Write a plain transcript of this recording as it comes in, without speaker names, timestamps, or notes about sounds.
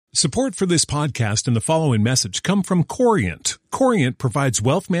Support for this podcast and the following message come from Corient. Corient provides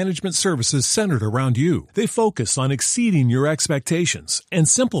wealth management services centered around you. They focus on exceeding your expectations and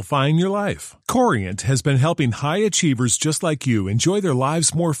simplifying your life. Corient has been helping high achievers just like you enjoy their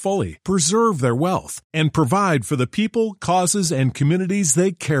lives more fully, preserve their wealth, and provide for the people, causes, and communities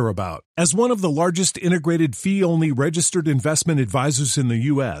they care about. As one of the largest integrated fee-only registered investment advisors in the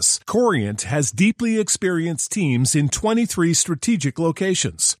U.S., Corient has deeply experienced teams in 23 strategic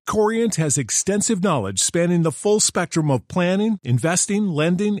locations. Corient has extensive knowledge spanning the full spectrum of planning, investing,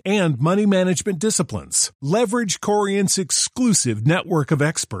 lending, and money management disciplines. Leverage Corient's exclusive network of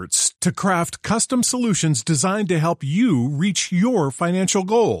experts to craft custom solutions designed to help you reach your financial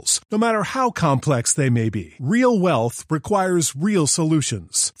goals, no matter how complex they may be. Real wealth requires real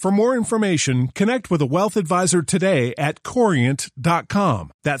solutions. For more information, connect with a wealth advisor today at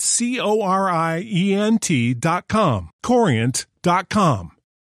Corient.com. That's Corient.com. Corient.com.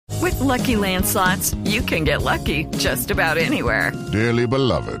 With Lucky Land Slots, you can get lucky just about anywhere. Dearly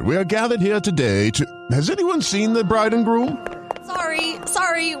beloved, we are gathered here today to... Has anyone seen the bride and groom?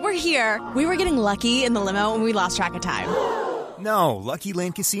 Sorry, we're here. We were getting lucky in the limo and we lost track of time. No, Lucky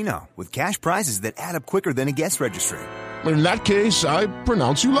Land Casino, with cash prizes that add up quicker than a guest registry. In that case, I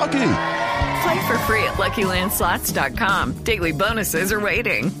pronounce you lucky. Play for free at LuckyLandSlots.com. Daily bonuses are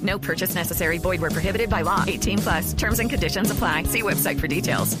waiting. No purchase necessary. Void where prohibited by law. 18+. Terms and conditions apply. See website for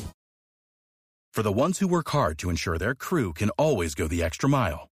details. For the ones who work hard to ensure their crew can always go the extra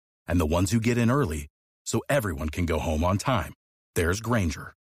mile, and the ones who get in early so everyone can go home on time, there's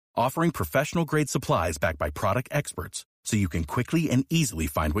Grainger, offering professional-grade supplies backed by product experts so you can quickly and easily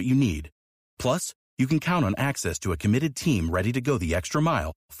find what you need. Plus, you can count on access to a committed team ready to go the extra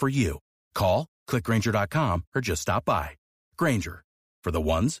mile for you. Call, click Grainger.com, or just stop by. Grainger, for the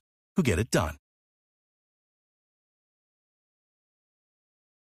ones who get it done.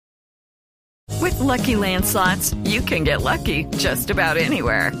 With Lucky Land Slots, you can get lucky just about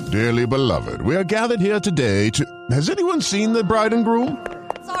anywhere. Dearly beloved, we are gathered here today to... Has anyone seen the bride and groom?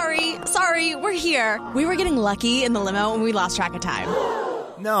 Sorry, we're here. We were getting lucky in the limo and we lost track of time.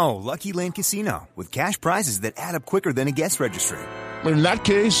 No, Lucky Land Casino, with cash prizes that add up quicker than a guest registry. In that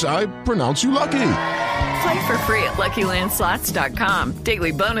case, I pronounce you lucky. Play for free at LuckyLandSlots.com.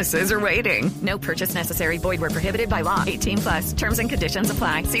 Daily bonuses are waiting. No purchase necessary. Void where prohibited by law. 18+. Terms and conditions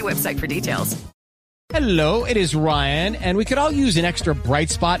apply. See website for details. Hello, it is Ryan, and we could all use an extra bright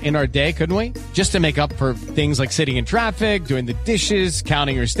spot in our day, couldn't we? Just to make up for things like sitting in traffic, doing the dishes,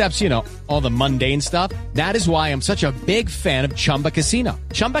 counting your steps, you know, all the mundane stuff. That is why I'm such a big fan of Chumba Casino.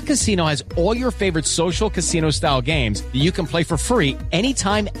 Chumba Casino has all your favorite social casino-style games that you can play for free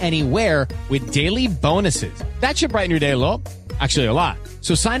anytime, anywhere with daily bonuses. That should brighten your day a little. Actually, a lot.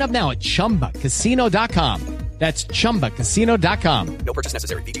 So sign up now at ChumbaCasino.com. That's ChumbaCasino.com. No purchase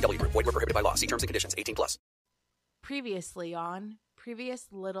necessary. VGW Group. Void where prohibited by law. See terms and conditions. 18+. Previously on Previous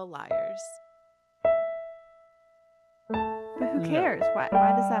Little Liars. But who cares? Why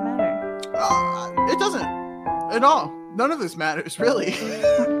does that matter? It doesn't at all. None of this matters, really.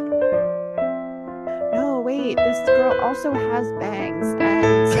 No, wait. This girl also has bangs.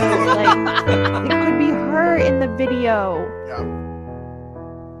 And so, like, it could be her in the video. Yeah.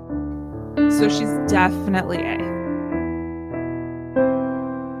 So she's definitely A.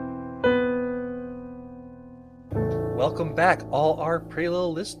 Welcome back, all our Pretty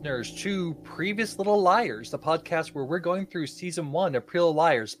Little listeners, to Previous Little Liars, the podcast where we're going through season 1 of Pretty Little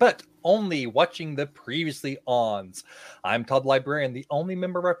Liars, but only watching the previously ons. I'm Todd the Librarian, the only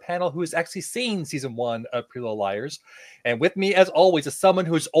member of our panel who has actually seen season 1 of Pretty Little Liars. And with me, as always, is someone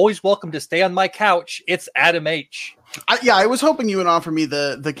who is always welcome to stay on my couch. It's Adam H. I was hoping you would offer me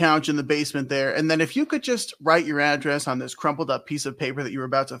the couch in the basement there. And then if you could just write your address on this crumpled up piece of paper that you were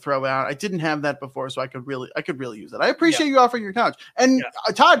about to throw out. I didn't have that before, so I could really use it. I appreciate you offering your couch. And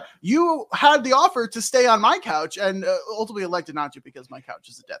Todd, you had the offer to stay on my couch and ultimately elected not to because my couch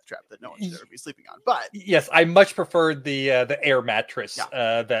is a death trap that no one should ever be sleeping on. But yes, I much preferred the air mattress.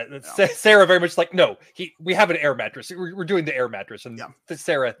 Sarah very much like, no, we have an air mattress. We're doing the air mattress. And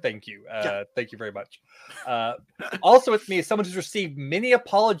Sarah, thank you. Thank you very much. Also with me is someone who's received many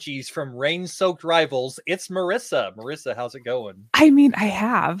apologies from rain-soaked rivals. It's Marissa. Marissa, how's it going? I mean, I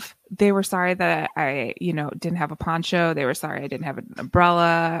have. They were sorry that I, didn't have a poncho. They were sorry I didn't have an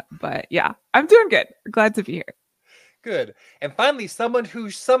umbrella. But yeah, I'm doing good. Glad to be here. Good. And finally, someone who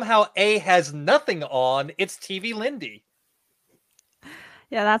somehow has nothing on. It's TV Lindy.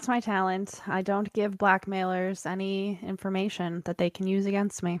 Yeah, that's my talent. I don't give blackmailers any information that they can use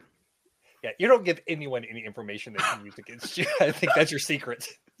against me. Yeah, you don't give anyone any information they can use against you. I think that's your secret.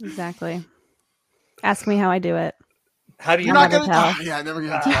 Exactly. Ask me how I do it. How do you You're not never gonna tell. yeah, never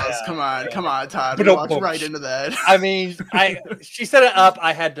gonna tell us. Come on, Todd. But We no, walked but- right into that. I mean, she set it up.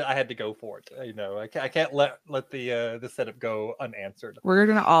 I had to go for it. You know, I can't let the setup go unanswered. We're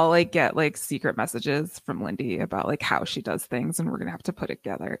gonna all like get like secret messages from Lindy about like how she does things, and we're gonna have to put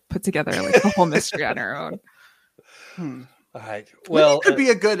together like the whole mystery on our own. All right. Well, Well, it could be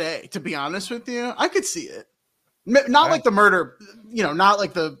a good A. To be honest with you, I could see it. Not like the murder, you know, not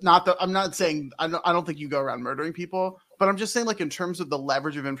the. I'm not saying I don't think you go around murdering people, but I'm just saying like in terms of the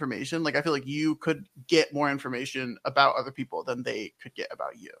leverage of information, like I feel like you could get more information about other people than they could get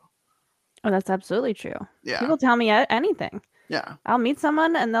about you. Oh, that's absolutely true. Yeah. People tell me anything. Yeah. I'll meet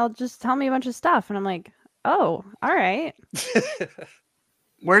someone and they'll just tell me a bunch of stuff, and I'm like, oh, all right.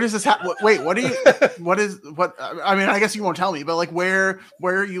 Where does this happen? Wait, what I mean, I guess you won't tell me, but like where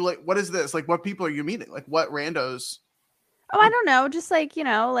are you, like, what is this? Like, what people are you meeting? Like, what randos? Oh, I don't know. Just like,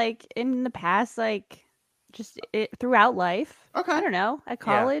 like in the past, like just throughout life. Okay. I don't know. At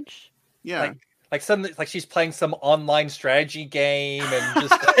college. Yeah. Like suddenly, like she's playing some online strategy game and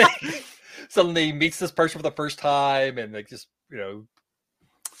just suddenly meets this person for the first time and like just,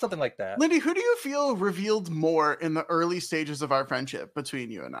 something like that. Lindy, who do you feel revealed more in the early stages of our friendship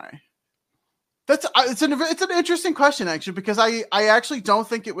between you and I? It's an interesting question, actually, because I actually don't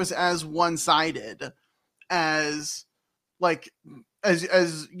think it was as one-sided as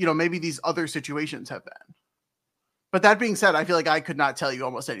maybe these other situations have been. But that being said, I feel like I could not tell you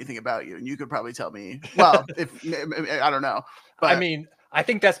almost anything about you, and you could probably tell me. Well, if I don't know, but I mean, I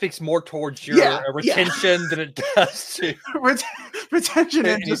think that speaks more towards your retention than it does to retention and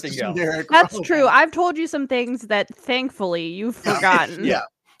anything just else. generic. That's true. I've told you some things that thankfully you've forgotten. Yeah.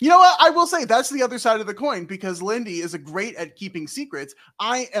 You know what? I will say that's the other side of the coin, because Lindy is great at keeping secrets.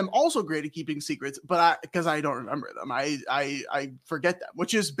 I am also great at keeping secrets, but because I don't remember them, I forget them,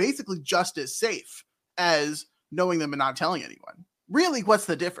 which is basically just as safe as knowing them and not telling anyone. Really, what's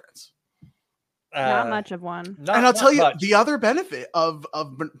the difference? Not much of one. And I'll tell you, the other benefit of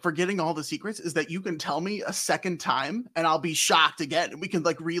forgetting all the secrets is that you can tell me a second time and I'll be shocked again. And we can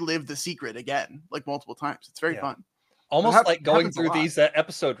like relive the secret again, like multiple times. It's very fun. Almost like going through these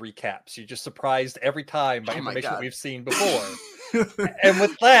episode recaps. You're just surprised every time by information that we've seen before. And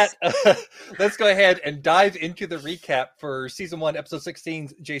with that, let's go ahead and dive into the recap for season 1, episode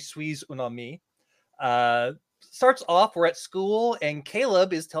 16, Je suis un ami. Starts off, we're at school, and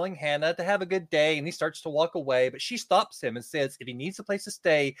Caleb is telling Hannah to have a good day, and he starts to walk away, but she stops him and says if he needs a place to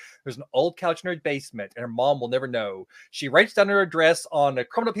stay, there's an old couch in her basement, and her mom will never know. She writes down her address on a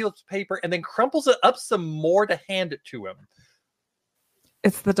crumpled up piece of paper and then crumples it up some more to hand it to him.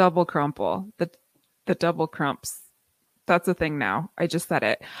 It's the double crumple, the double crumps. That's a thing now. I just said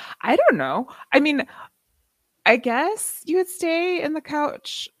it. I don't know. I mean, I guess you would stay on the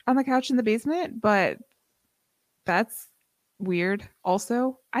couch in the basement, but that's weird.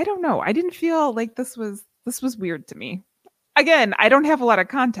 Also, I don't know. I didn't feel like this was weird to me. Again, I don't have a lot of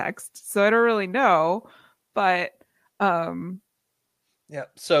context, so I don't really know. But yeah.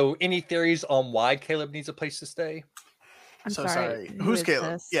 So, any theories on why Caleb needs a place to stay? I'm so sorry. Who's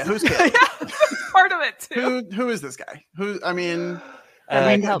Caleb? This? Yeah, who's Caleb? Part of it too. Who is this guy? I mean,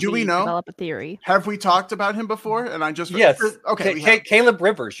 do we know? Develop a theory. Have we talked about him before? And I just yes. Okay. Caleb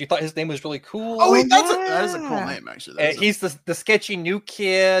Rivers. You thought his name was really cool. Oh, wait, that is a cool name, actually. He's the sketchy new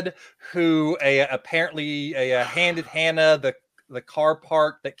kid who apparently handed Hannah the car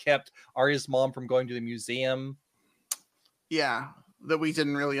part that kept Arya's mom from going to the museum. Yeah, that we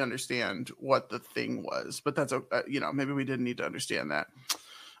didn't really understand what the thing was, but that's maybe we didn't need to understand that.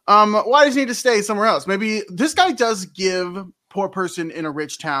 Why does he need to stay somewhere else? Maybe this guy does give poor person in a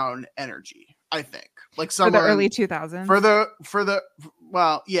rich town energy, I think. Like somewhere for the early 2000s.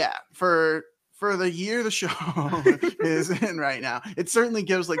 For the year the show is in right now, it certainly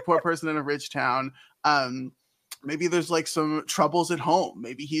gives like poor person in a rich town. Maybe there's like some troubles at home.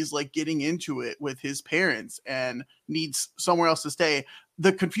 Maybe he's like getting into it with his parents and needs somewhere else to stay.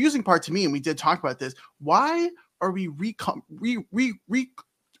 The confusing part to me, and we did talk about this, why are we recrumpling?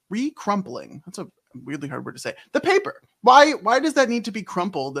 That's a weirdly hard word to say. The paper. Why does that need to be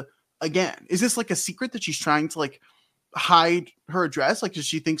crumpled again? Is this like a secret that she's trying to like hide her address? Like, does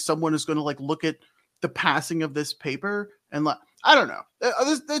she think someone is going to like look at the passing of this paper and I don't know.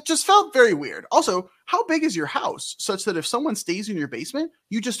 It just felt very weird. Also, how big is your house such that if someone stays in your basement,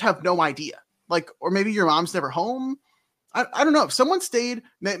 you just have no idea? Like, or maybe your mom's never home. I don't know. If someone stayed,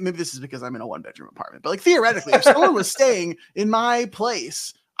 maybe this is because I'm in a 1-bedroom apartment, but like theoretically, if someone was staying in my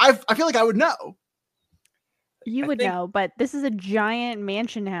place, I feel like I would know. You would know, but this is a giant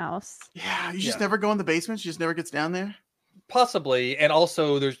mansion house. Yeah, you just never go in the basement. She just never gets down there. Possibly, and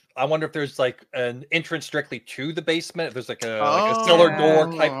also I wonder if there's like an entrance directly to the basement. If there's like a cellar door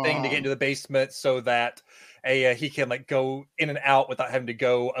type thing to get into the basement, so that he can like go in and out without having to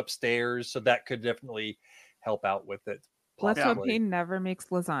go upstairs. So that could definitely help out with it. Let's hope he never makes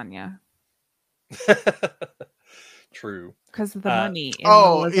lasagna. True, because of the money. In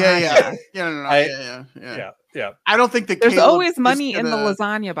yeah. I don't think that there's Caleb always money in the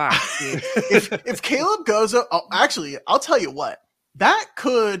lasagna box. if Caleb goes, actually, I'll tell you what, that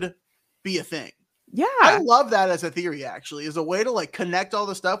could be a thing. Yeah, I love that as a theory. Actually, as a way to like connect all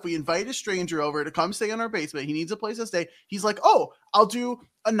the stuff. We invite a stranger over to come stay in our basement. He needs a place to stay. He's like, oh, I'll do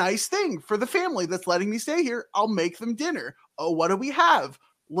a nice thing for the family that's letting me stay here. I'll make them dinner. Oh, what do we have?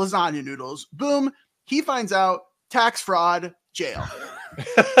 Lasagna noodles. Boom. He finds out. Tax fraud, jail.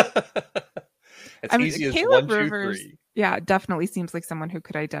 It's easy as Caleb 1, 2, Rivers, 3. yeah, definitely seems like someone who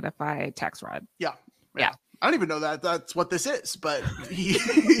could identify tax fraud. Yeah. I don't even know that that's what this is, but he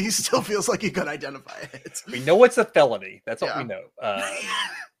still feels like he could identify it. We know it's a felony. That's what we know.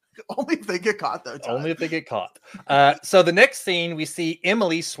 Only if they get caught, though. Todd. Only if they get caught. So the next scene, we see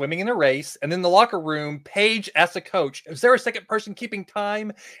Emily swimming in a race, and in the locker room, Paige asks the coach, "Is there a second person keeping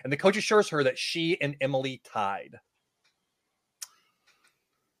time?" And the coach assures her that she and Emily tied.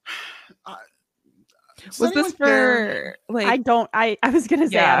 Was this for like? I was gonna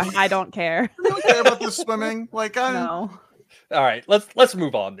say I don't care. I don't care about the swimming. Like no. All right, let's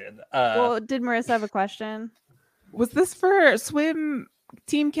move on then. Well, did Marissa have a question? Was this for swim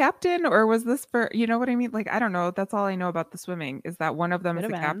team captain, or was this for, you know what I mean? Like, I don't know. That's all I know about the swimming is that one of them is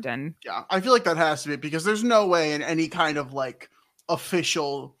the captain. Yeah, I feel like that has to be, because there's no way in any kind of like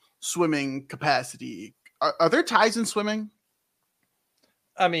official swimming capacity. Are there ties in swimming?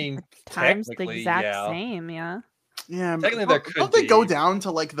 I mean, times the exact same, yeah. Yeah, technically there could don't they go down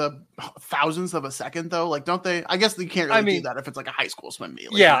to like the thousandths of a second though? Like, don't they? I guess you can't really do that if it's like a high school swim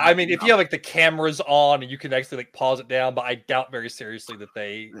meet. Like, yeah, I mean, if you have like the cameras on and you can actually like pause it down, but I doubt very seriously that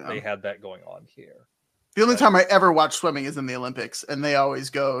they had that going on here. The only time I ever watch swimming is in the Olympics, and they always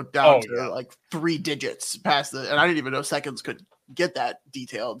go down to like 3 digits past and I didn't even know seconds could get that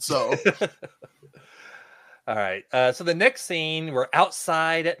detailed. So. All right. So the next scene, we're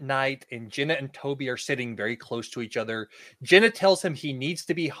outside at night, and Jenna and Toby are sitting very close to each other. Jenna tells him he needs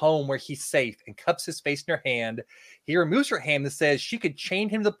to be home where he's safe and cups his face in her hand. He removes her hand and says she could chain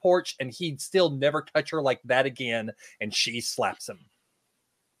him to the porch and he'd still never touch her like that again. And she slaps him.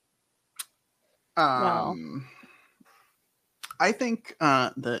 I think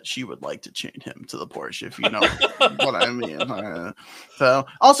that she would like to chain him to the porch, if you know what I mean. So,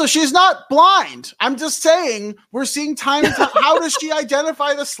 also, she's not blind. I'm just saying, we're seeing time. How does she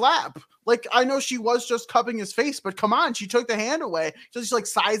identify the slap? Like, I know she was just cupping his face, but come on, she took the hand away. She's like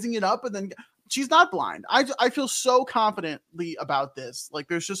sizing it up, and then she's not blind. I feel so confidently about this. Like,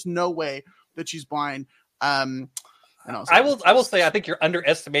 there's just no way that she's blind. I will say, I think you're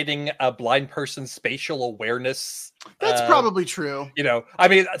underestimating a blind person's spatial awareness. That's probably true. You know, I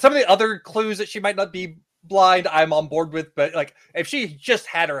mean, some of the other clues that she might not be blind, I'm on board with, but like if she just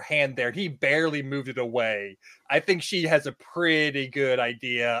had her hand there, he barely moved it away. I think she has a pretty good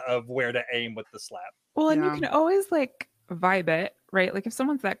idea of where to aim with the slap. Well, and you can always like vibe it, right? Like if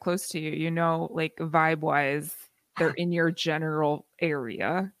someone's that close to you, you know, like vibe wise, they're in your general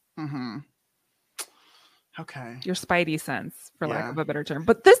area. Mm-hmm. Okay. Your spidey sense, for lack of a better term.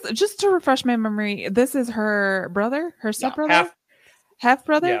 But this, just to refresh my memory, this is her brother, her stepbrother, half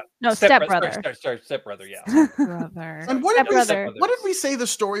brother. Yeah. No, stepbrother. Stepbrother. Yeah. Brother. And what did we say the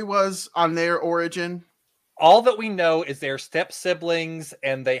story was on their origin? All that we know is they're step siblings,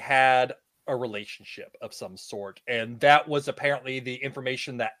 and they had a relationship of some sort, and that was apparently the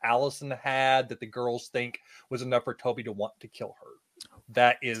information that Allison had that the girls think was enough for Toby to want to kill her.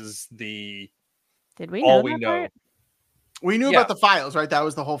 That is the. Did we know that part? We knew about the files, right? That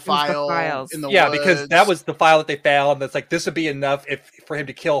was the whole file in the woods. Because that was the file that they found. That's like, this would be enough for him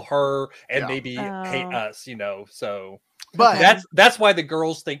to kill her and maybe hate us, you know. So, but that's why the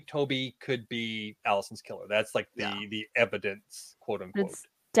girls think Toby could be Allison's killer. That's like the evidence, quote unquote. It's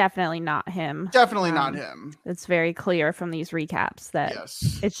definitely not him. Definitely not him. It's very clear from these recaps that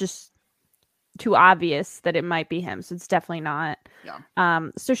it's just too obvious that it might be him, so it's definitely not.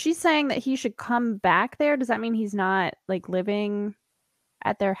 So she's saying that he should come back there. Does that mean he's not like living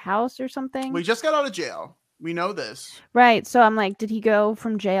at their house or something? We just got out of jail. We know this, right? So I'm like, did he go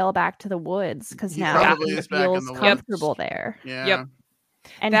from jail back to the woods? Because now he feels comfortable there. Yeah.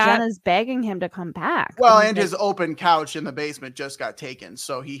 And Jenna's begging him to come back. Well, and his open couch in the basement just got taken,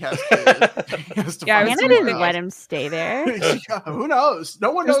 so he has to yeah, Hannah didn't let him stay there. Who knows?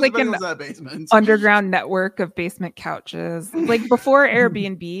 No one knows if anyone's in that basement. Underground network of basement couches. Like before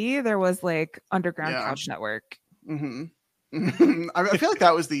Airbnb, there was like underground couch network. Mm-hmm. I feel like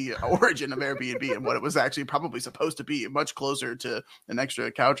that was the origin of Airbnb and what it was actually probably supposed to be, much closer to an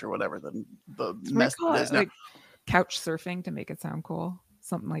extra couch or whatever than the mess it is now. Like couch surfing to make it sound cool.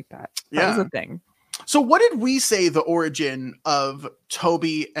 Something like that. That was a thing. So what did we say the origin of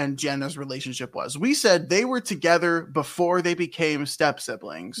Toby and Jenna's relationship was? We said they were together before they became step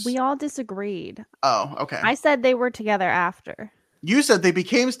siblings. We all disagreed. Oh, okay. I said they were together after. You said they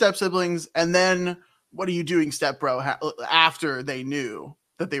became step siblings, and then what are you doing, step bro, after they knew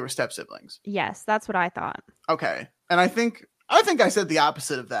that they were step siblings? Yes, that's what I thought. Okay. And I think I said the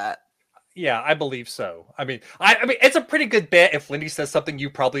opposite of that. Yeah, I believe so. I mean, it's a pretty good bet. If Lindy says something, you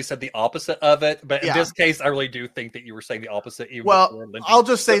probably said the opposite of it. But in this case, I really do think that you were saying the opposite. I'll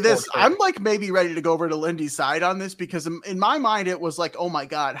just say this. I'm like maybe ready to go over to Lindy's side on this, because in my mind, it was like, oh my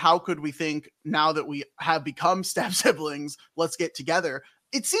God, how could we think now that we have become step siblings, let's get together?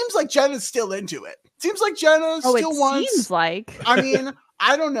 It seems like Jenna's still into it. Seems like Jenna still wants. Seems like. I mean,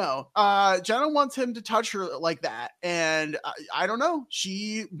 I don't know. Jenna wants him to touch her like that, and I don't know.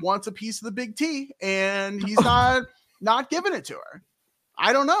 She wants a piece of the big T, and he's not giving it to her.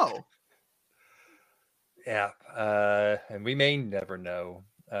 I don't know. Yeah, and we may never know.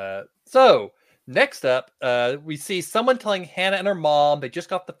 So next up, we see someone telling Hannah and her mom they just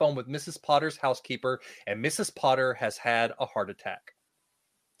got off the phone with Mrs. Potter's housekeeper, and Mrs. Potter has had a heart attack.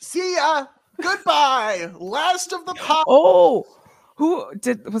 See ya. Goodbye. Last of the pop. Oh.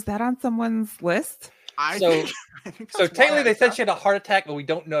 Was that on someone's list? So technically they said she had a heart attack, but we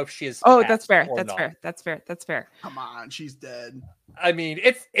don't know if she is. Oh, that's fair. That's fair. Come on, she's dead. I mean,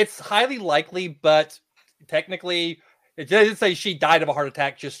 it's highly likely, but technically it doesn't say she died of a heart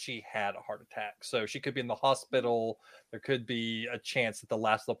attack, just she had a heart attack. So she could be in the hospital. There could be a chance that the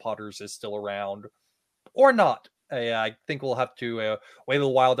last of the Potters is still around or not. I think we'll have to wait a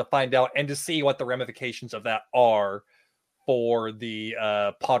little while to find out and to see what the ramifications of that are for the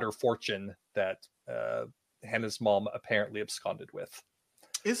Potter fortune that Hannah's mom apparently absconded with.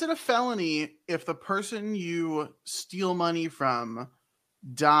 Is it a felony if the person you steal money from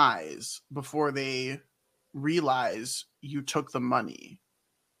dies before they realize you took the money?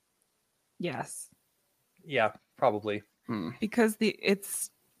 Yes. Yeah, probably. Because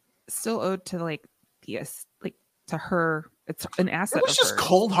it's still owed to to her. It's an asset. It was just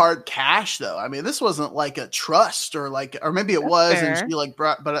cold hard cash, though. I mean, this wasn't like a trust or maybe it was, and she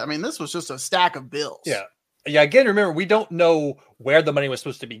brought. But I mean, this was just a stack of bills. Yeah. Again, remember, we don't know where the money was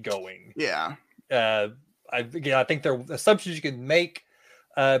supposed to be going. Yeah. I think there are assumptions you can make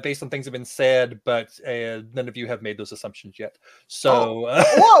based on things that have been said, but none of you have made those assumptions yet. So,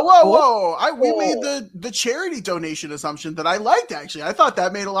 whoa! We made the charity donation assumption that I liked. Actually, I thought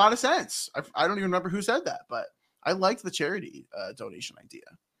that made a lot of sense. I don't even remember who said that, but I liked the charity donation idea.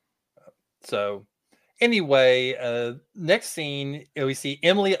 So anyway, next scene, we see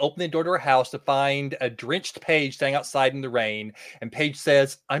Emily open the door to her house to find a drenched Paige standing outside in the rain. And Paige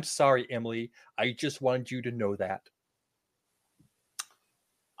says, "I'm sorry, Emily. I just wanted you to know that."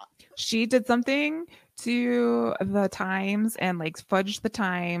 She did something to the times and fudged the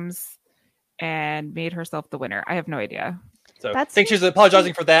times and made herself the winner. I have no idea. So I think she's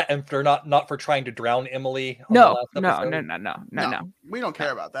apologizing for that and for not for trying to drown Emily. No. We don't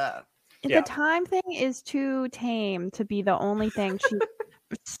care about that. The time thing is too tame to be the only thing. She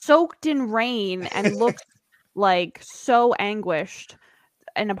soaked in rain and looks so anguished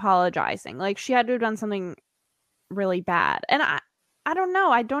and apologizing. She had to have done something really bad. And I don't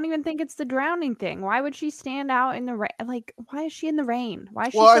know. I don't even think it's the drowning thing. Why would she stand out in the rain? Why is she in the rain? Why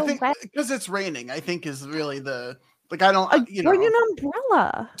is she I think because it's raining, I think is really the... I don't, bring an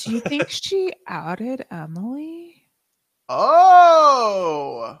umbrella. Do you think she outed Emily?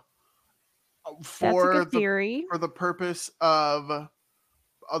 Oh, for that's a good theory. For the purpose of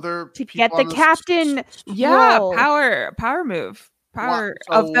other to get the captain. Yeah, power move,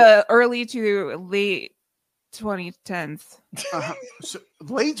 of the early to late 2010s. So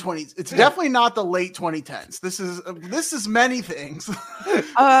late 20s. It's definitely not the late 2010s. This is many things.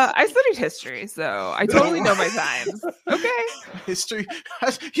 I studied history, so I totally know my times. Okay. History.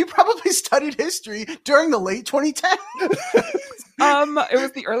 You probably studied history during the late 2010s. It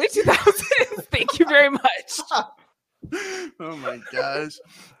was the early 2000s. Thank you very much. Oh my gosh.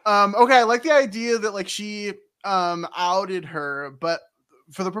 Okay, I like the idea that she outed her, but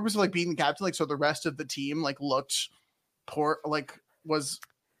for the purpose of being the captain, so the rest of the team looked poor, was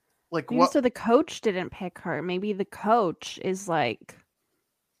like Maybe what? So the coach didn't pick her. Maybe the coach is like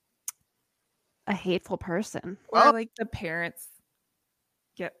a hateful person. Or like the parents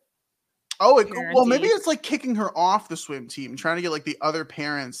get. Well, maybe parenting. it's like kicking her off the swim team, trying to get like the other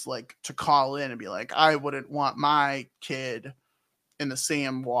parents like to call in and be like, I wouldn't want my kid in the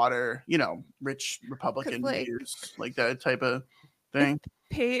same water, rich Republican views, like that type of thing.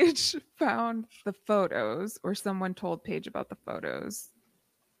 Paige found the photos, or someone told Paige about the photos.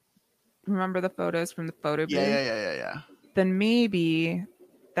 Remember the photos from the photo booth? Yeah. Then maybe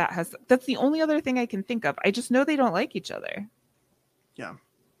that's the only other thing I can think of. I just know they don't like each other. Yeah.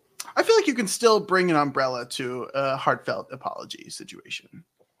 I feel like you can still bring an umbrella to a heartfelt apology situation.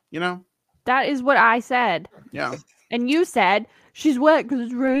 That is what I said. Yeah. And you said she's wet because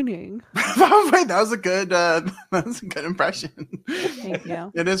it's raining. Wait, that was a good impression. Thank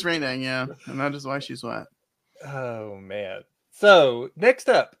you. It is raining, yeah, and that is why she's wet. Oh man. So next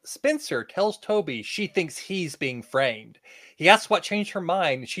up, Spencer tells Toby she thinks he's being framed. He asks what changed her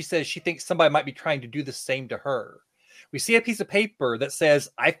mind. She says she thinks somebody might be trying to do the same to her. We see a piece of paper that says,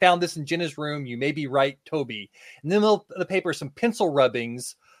 I found this in Jenna's room. You may be right, Toby. In the middle of the paper, some pencil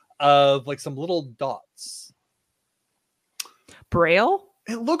rubbings of like some little dots. Braille?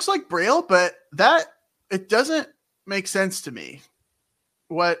 It looks like Braille, but it doesn't make sense to me.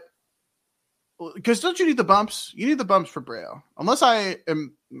 Because don't you need the bumps? You need the bumps for Braille. Unless I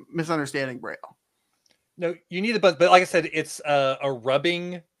am misunderstanding Braille. No, you need the bumps, but like I said, it's a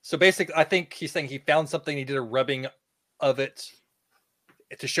rubbing. So basically, I think he's saying he found something. He did a rubbing of it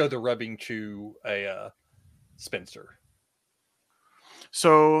to show the rubbing to a Spencer.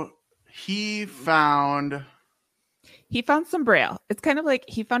 So he found some Braille. It's kind of like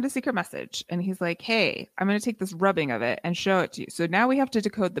he found a secret message and he's like, hey, I'm going to take this rubbing of it and show it to you. So now we have to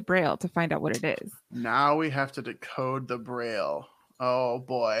decode the Braille to find out what it is. Now we have to decode the Braille. Oh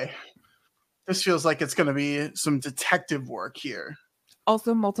boy. This feels like it's going to be some detective work here.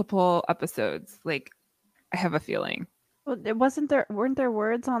 Also multiple episodes. Like, I have a feeling. Well, weren't there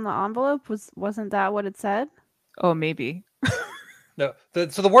words on the envelope? Wasn't that what it said? Oh, maybe. No,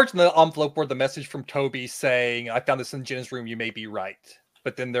 so the words in the envelope were the message from Toby saying, I found this in Jenna's room, you may be right.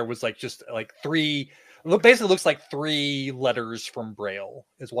 But then there was like just like basically looks like 3 letters from Braille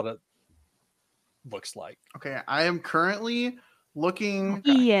is what it looks like. Okay, I am currently looking.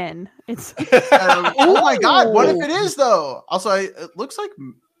 Ian. It's oh my god, what if it is though? Also, it looks like,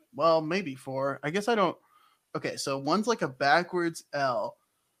 well, maybe 4. I guess I don't. Okay, so one's like a backwards L.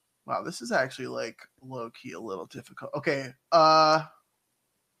 Wow, this is actually like low key a little difficult. Okay,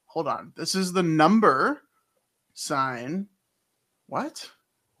 hold on. This is the number sign. What?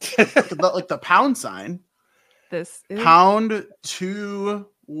 like the pound sign. This is pound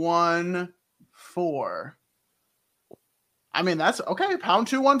 214. I mean, that's okay. Pound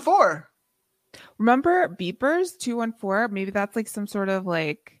 214. Remember beepers 214? Maybe that's like some sort of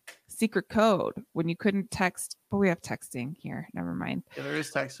like secret code when you couldn't text, but we have texting here. Never mind. Yeah, there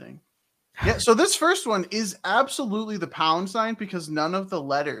is texting. Yeah, so this first one is absolutely the pound sign because none of the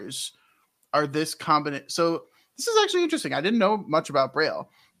letters are this combination. So this is actually interesting. I didn't know much about Braille.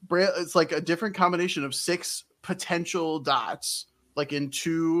 Braille, it's like a different combination of 6 potential dots, like in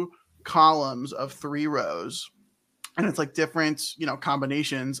 2 columns of 3 rows. And it's like different,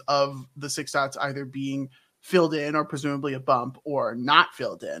 combinations of the 6 dots either being filled in or presumably a bump or not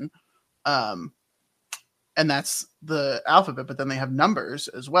filled in. And that's the alphabet, but then they have numbers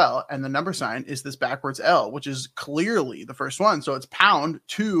as well. And the number sign is this backwards L, which is clearly the first one. So it's pound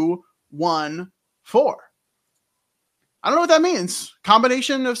 214. I don't know what that means.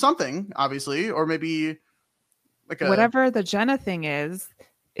 Combination of something, obviously, or maybe like whatever the Jenna thing is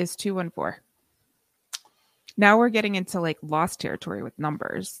 214. Now we're getting into like lost territory with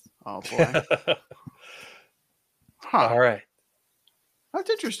numbers. Oh boy. All right. That's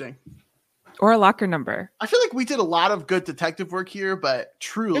interesting. Or a locker number. I feel like we did a lot of good detective work here, but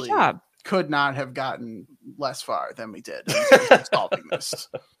truly could not have gotten less far than we did in solving this.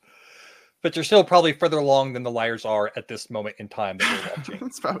 But you're still probably further along than the liars are at this moment in time that we're watching.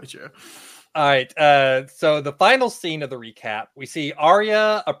 That's probably true. All right. So the final scene of the recap, we see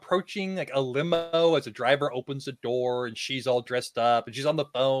Arya approaching like a limo as a driver opens the door and she's all dressed up and she's on the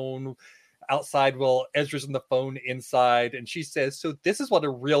phone outside while Ezra's on the phone inside. And she says, so this is what a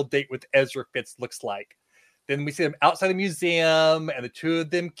real date with Ezra Fitz looks like. Then we see them outside the museum and the two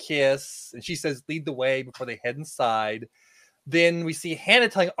of them kiss. And she says, lead the way before they head inside. Then we see Hannah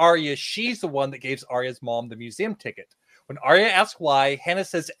telling Arya she's the one that gave Arya's mom the museum ticket. When Arya asks why, Hannah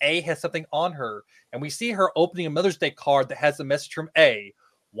says A has something on her. And we see her opening a Mother's Day card that has a message from A.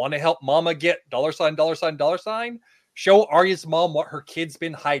 Want to help mama get $? show Arya's mom what her kid's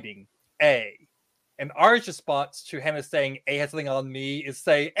been hiding. A. And Arya's response to Hannah saying A has something on me is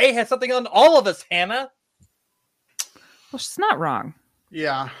say, A has something on all of us, Hannah. Well, she's not wrong.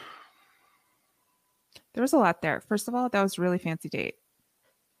 Yeah. There was a lot there. First of all, that was a really fancy date.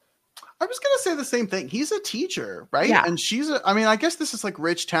 I was going to say the same thing. He's a teacher, right? Yeah. And I guess this is like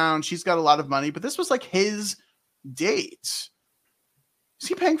rich town. She's got a lot of money, but this was like his date. Is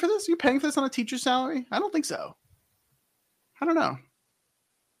he paying for this? Are you paying for this on a teacher's salary? I don't think so. I don't know.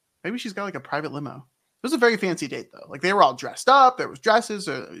 Maybe she's got like a private limo. It was a very fancy date though. Like they were all dressed up. There was dresses,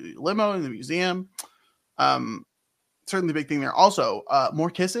 a limo in the museum. Certainly a big thing there. Also,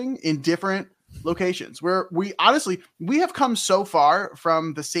 more kissing in different locations where we have come so far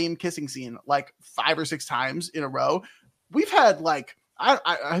from the same kissing scene like 5 or 6 times in a row. We've had like, I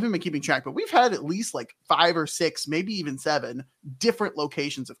haven't been keeping track, but we've had at least like 5 or 6, maybe even 7 different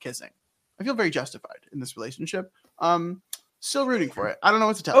locations of kissing. I feel very justified in this relationship. Still rooting for it. I don't know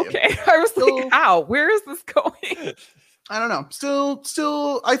what to tell you. Okay. I was like, how? Where is this going? I don't know.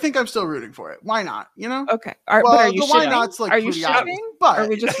 Still, I think I'm still rooting for it. Why not? You know? Okay. But are you why not's like are you pretty obvious, shitting? but Or are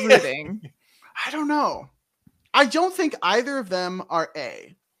we just rooting? I don't know. I don't think either of them are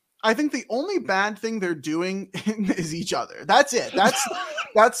A. I think the only bad thing they're doing is each other. That's it.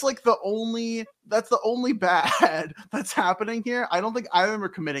 That's like the only bad that's happening here. I don't think either of them are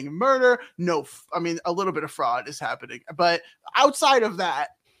committing murder. No, I mean, a little bit of fraud is happening, but outside of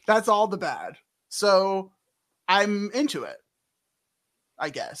that, that's all the bad. So I'm into it,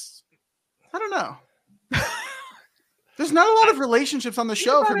 I guess. I don't know. There's not a lot of relationships on the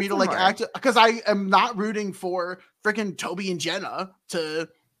show for me to like act, because I am not rooting for freaking Toby and Jenna to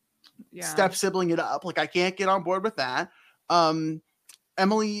step sibling it up. Like I can't get on board with that.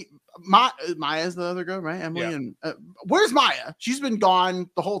 Emily, Maya's the other girl, right? Emily and where's Maya? She's been gone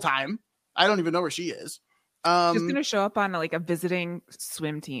the whole time. I don't even know where she is. She's gonna show up on like a visiting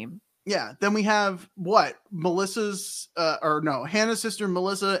swim team. Yeah. Then we have Melissa's Hannah's sister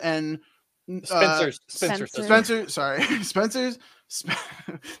Melissa and Spencer's sister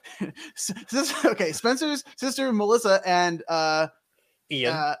Melissa and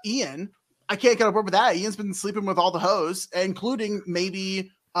Ian. I can't get on board with that. Ian's been sleeping with all the hoes, including maybe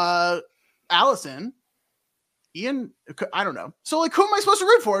Allison. Ian, I don't know. So like, who am I supposed to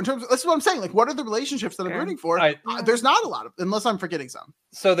root for in terms of, that's what I'm saying. Like, what are the relationships that I'm rooting for? There's not a lot of, unless I'm forgetting some.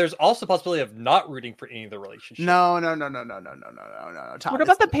 So there's also a possibility of not rooting for any of the relationships. No. Todd, what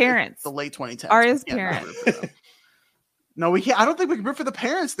about the parents? The late 2010s. Arya's parents. No, we can't. I don't think we can root for the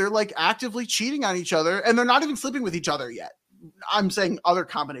parents. They're like actively cheating on each other, and they're not even sleeping with each other yet. I'm saying other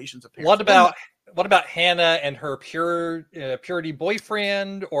combinations of parents. What about Hannah and her purity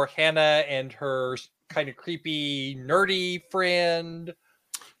boyfriend, or Hannah and her kind of creepy, nerdy friend?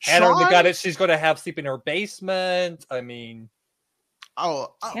 Hannah, the guy that she's going to have sleep in her basement. I mean, Hannah's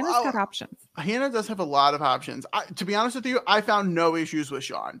got options. Hannah does have a lot of options. To be honest with you, I found no issues with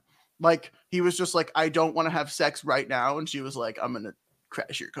Sean. Like, he was just like, I don't want to have sex right now. And she was like, I'm going to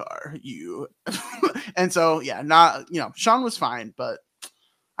crash your car, you. And so, yeah, Sean was fine, but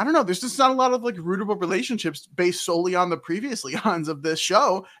I don't know. There's just not a lot of like rootable relationships based solely on the previous Leons of this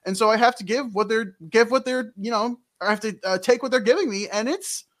show. And so I have to give what they're, I have to take what they're giving me. And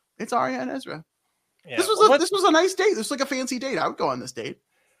it's Arya and Ezra. Yeah. This was a nice date. This was like a fancy date. I would go on this date.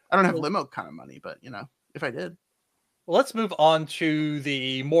 I don't have limo kind of money, but if I did. Well, let's move on to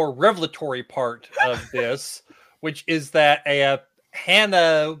the more revelatory part of this, which is that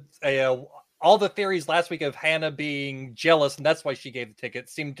Hannah, all the theories last week of Hannah being jealous, and that's why she gave the ticket,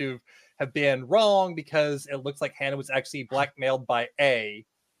 seemed to have been wrong, because it looks like Hannah was actually blackmailed by A.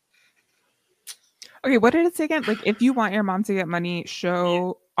 Okay, what did it say again? Like, if you want your mom to get money,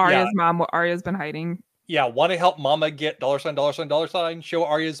 show Arya's mom what Arya's been hiding. Yeah, want to help mama get $$, show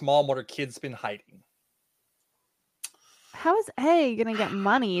Arya's mom what her kid's been hiding. How is A gonna get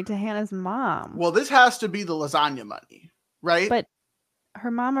money to Hannah's mom? Well, this has to be the lasagna money, right? But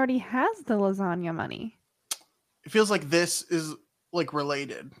her mom already has the lasagna money. It feels like this is like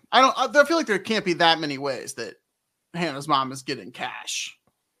related. I feel like there can't be that many ways that Hannah's mom is getting cash.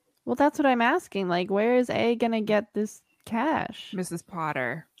 Well, that's what I'm asking. Like, where is A gonna get this cash? Mrs.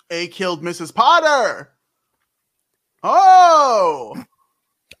 Potter. A killed Mrs. Potter. Oh!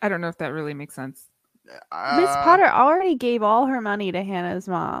 I don't know if that really makes sense. Miss Potter already gave all her money to Hannah's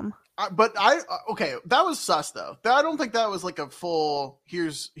mom. But okay, that was sus though. I don't think that was like a full,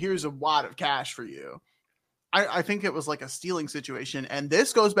 here's a wad of cash for you. I think it was like a stealing situation. And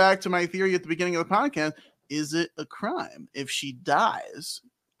this goes back to my theory at the beginning of the podcast. Is it a crime if she dies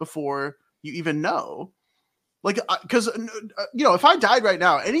before you even know Like, because, if I died right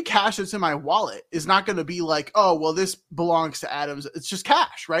now, any cash that's in my wallet is not going to be like, oh, well, this belongs to Adams. It's just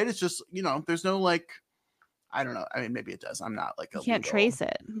cash, right? It's just, there's no like, I don't know. I mean, maybe it does. I'm not like you can't trace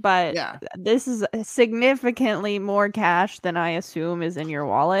it, but this is significantly more cash than I assume is in your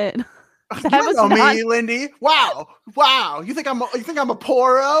wallet. That was me, Lindy. Wow. You think I'm a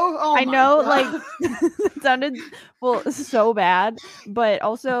poro? Oh, I know, like it sounded so bad, but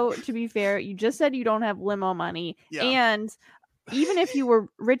also to be fair, you just said you don't have limo money, and even if you were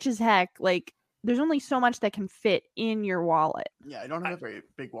rich as heck, like there's only so much that can fit in your wallet. Yeah, I don't have a very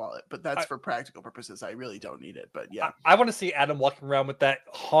big wallet, but that's for practical purposes. I really don't need it, but yeah. I want to see Adam walking around with that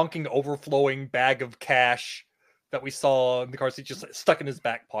honking, overflowing bag of cash that we saw in the car seat just stuck in his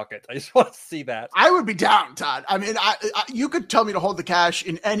back pocket. I just want to see that. I would be down, Todd. I mean, you could tell me to hold the cash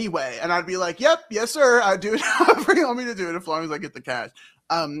in any way, and I'd be like, yep, yes, sir. I'd do it however you want me to do it as long as I get the cash.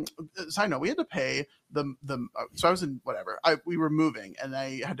 Side note, we had to pay so I was in whatever. We were moving, and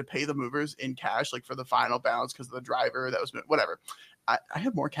I had to pay the movers in cash, like for the final balance because of the driver that was whatever. I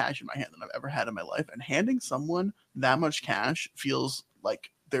had more cash in my hand than I've ever had in my life, and handing someone that much cash feels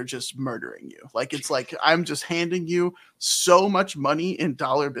like they're just murdering you. Like, it's like I'm just handing you so much money in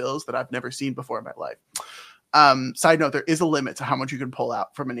dollar bills that I've never seen before in my life. Side note, there is a limit to how much you can pull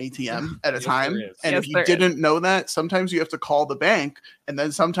out from an ATM at a time. And if you didn't know that, sometimes you have to call the bank, and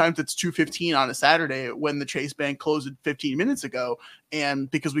then sometimes it's 2:15 on a Saturday when the Chase Bank closed 15 minutes ago.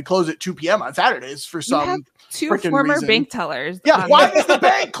 And because we close at 2 p.m. on Saturdays for some two former reason. bank tellers. Yeah, why does the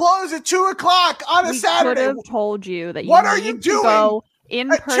bank close at 2 o'clock on a Saturday? We could have told you that you what are you doing? Go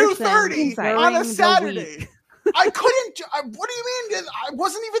in at person 2:30 on a Saturday. I couldn't. What do you mean? I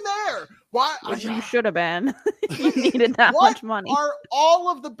wasn't even there. Why? You should have been. You needed that much money. What are all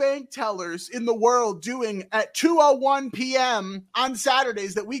of the bank tellers in the world doing at 2:01 p.m. on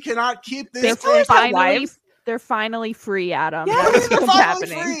Saturdays that we cannot keep this? They're finally free, Adam. Yeah, they're finally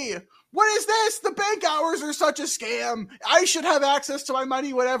free. What is this? The bank hours are such a scam. I should have access to my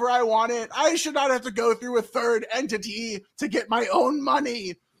money whenever I want it. I should not have to go through a third entity to get my own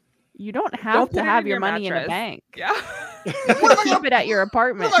money. You don't have to have your money in a bank. Yeah. Keep it at your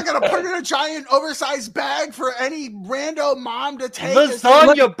apartment. Am I going to put in a giant oversized bag for any rando mom to take?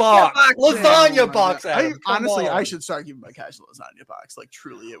 Lasagna box. Lasagna box. Honestly, I should start giving my cash in a lasagna box. Like,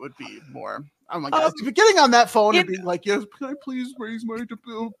 truly, it would be more. Oh my God. Getting on that phone and being like, yes, can I please raise my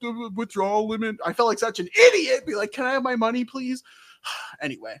withdrawal limit? I felt like such an idiot. Be like, can I have my money, please?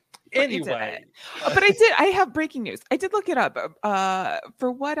 Anyway. But I have breaking news. I did look it up.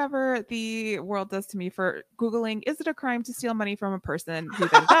 For whatever the world does to me for Googling, is it a crime to steal money from a person who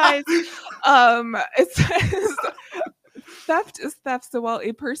then dies? It says theft is theft. So while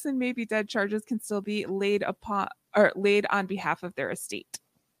a person may be dead, charges can still be laid on behalf of their estate.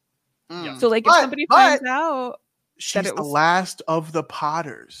 So like if somebody finds out she's the last of the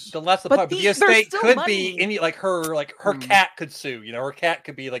Potters. The last of the Potters. The estate could be any her cat could sue. Her cat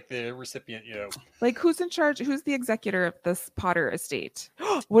could be like the recipient. Like who's in charge? Who's the executor of this Potter estate?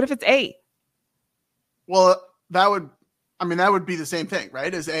 What if it's A? Well, that would be the same thing,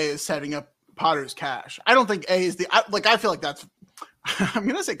 right? As A is setting up Potter's cash. I don't think A is I feel like that's. I'm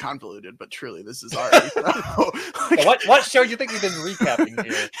gonna say convoluted, but truly, this is already. What show do you think we've been recapping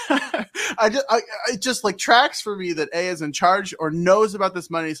here? It just like tracks for me that A is in charge or knows about this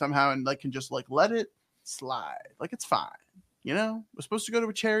money somehow and can just let it slide. Like it's fine. We're supposed to go to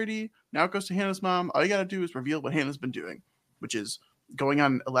a charity. Now it goes to Hannah's mom. All you gotta do is reveal what Hannah's been doing, which is going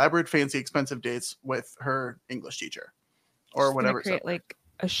on elaborate, fancy, expensive dates with her English teacher, or just whatever. Create like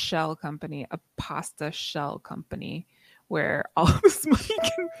a shell company, a pasta shell company, where all this money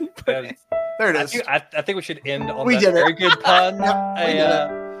can be put in. There it is. I think we should end on that very good pun.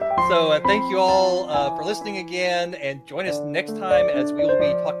 So thank you all for listening again, and join us next time as we will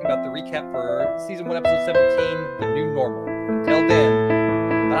be talking about the recap for season 1, episode 17, The New Normal. Until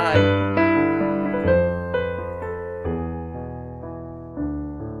then, bye.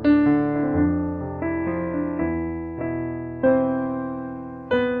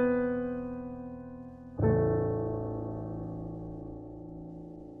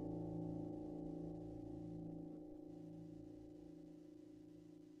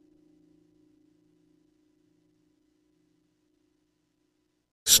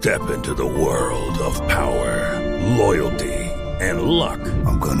 Step into the world of power, loyalty, and luck.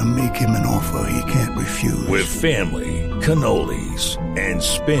 I'm gonna make him an offer he can't refuse. With family, cannolis, and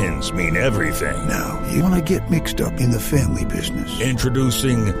spins mean everything. Now, you wanna get mixed up in the family business.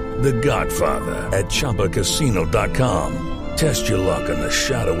 Introducing The Godfather at ChumbaCasino.com. Test your luck in the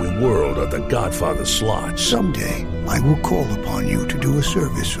shadowy world of The Godfather slot. Someday, I will call upon you to do a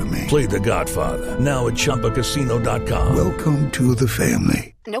service for me. Play The Godfather now at ChumbaCasino.com. Welcome to the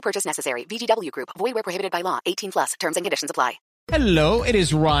family. No purchase necessary. VGW Group. Void where prohibited by law. 18 plus. Terms and conditions apply. Hello, it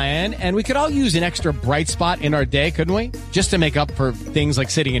is Ryan, and we could all use an extra bright spot in our day, couldn't we? Just to make up for things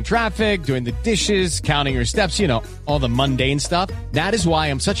like sitting in traffic, doing the dishes, counting your steps, all the mundane stuff. That is why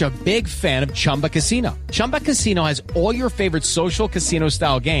I'm such a big fan of Chumba Casino. Chumba Casino has all your favorite social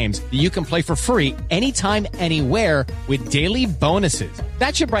casino-style games that you can play for free anytime, anywhere with daily bonuses.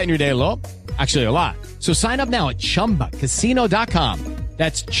 That should brighten your day a little. Actually, a lot. So sign up now at ChumbaCasino.com.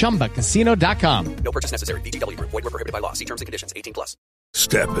 That's ChumbaCasino.com. No purchase necessary. VGW Group. Void where prohibited by law. See terms and conditions. 18 plus.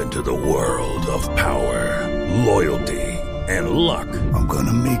 Step into the world of power, loyalty, and luck. I'm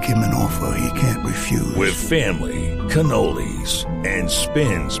gonna make him an offer he can't refuse. With family, cannolis, and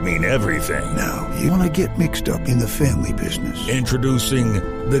spins mean everything. Now, you wanna get mixed up in the family business. Introducing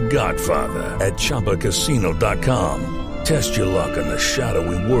The Godfather at ChumbaCasino.com. Test your luck in the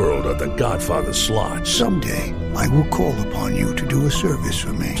shadowy world of The Godfather slot. Someday, I will call upon you to do a service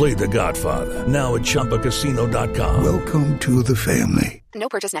for me. Play The Godfather now at ChumbaCasino.com. Welcome to the family. No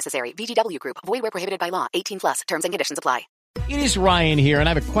purchase necessary. VGW Group. Void where prohibited by law. 18 plus. Terms and conditions apply. It is Ryan here, and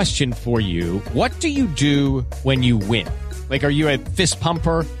I have a question for you. What do you do when you win? Like, are you a fist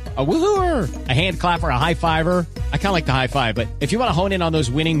pumper, a woohooer, a hand clapper, a high fiver? I kind of like the high five, but if you want to hone in on those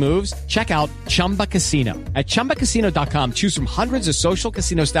winning moves, check out Chumba Casino. At ChumbaCasino.com, choose from hundreds of social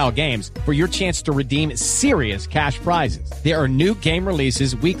casino-style games for your chance to redeem serious cash prizes. There are new game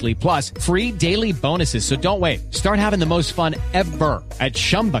releases weekly, plus free daily bonuses. So don't wait. Start having the most fun ever at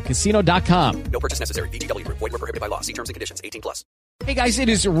ChumbaCasino.com. No purchase necessary. VGW Group. Void where prohibited by law. See terms and conditions. 18 plus. Hey guys, it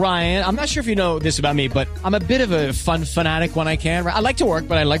is Ryan. I'm not sure if you know this about me, but I'm a bit of a fun fanatic when I can. I like to work,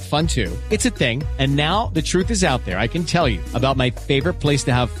 but I like fun too. It's a thing. And now the truth is out there. I can tell you about my favorite place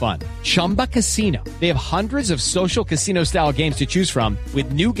to have fun. Chumba Casino. They have hundreds of social casino style games to choose from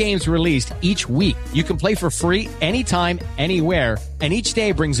with new games released each week. You can play for free anytime, anywhere. And each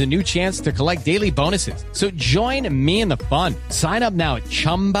day brings a new chance to collect daily bonuses. So join me in the fun. Sign up now at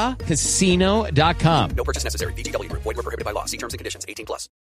ChumbaCasino.com. No purchase necessary. VGW Group. Void where prohibited by law. See terms and conditions. 18 plus.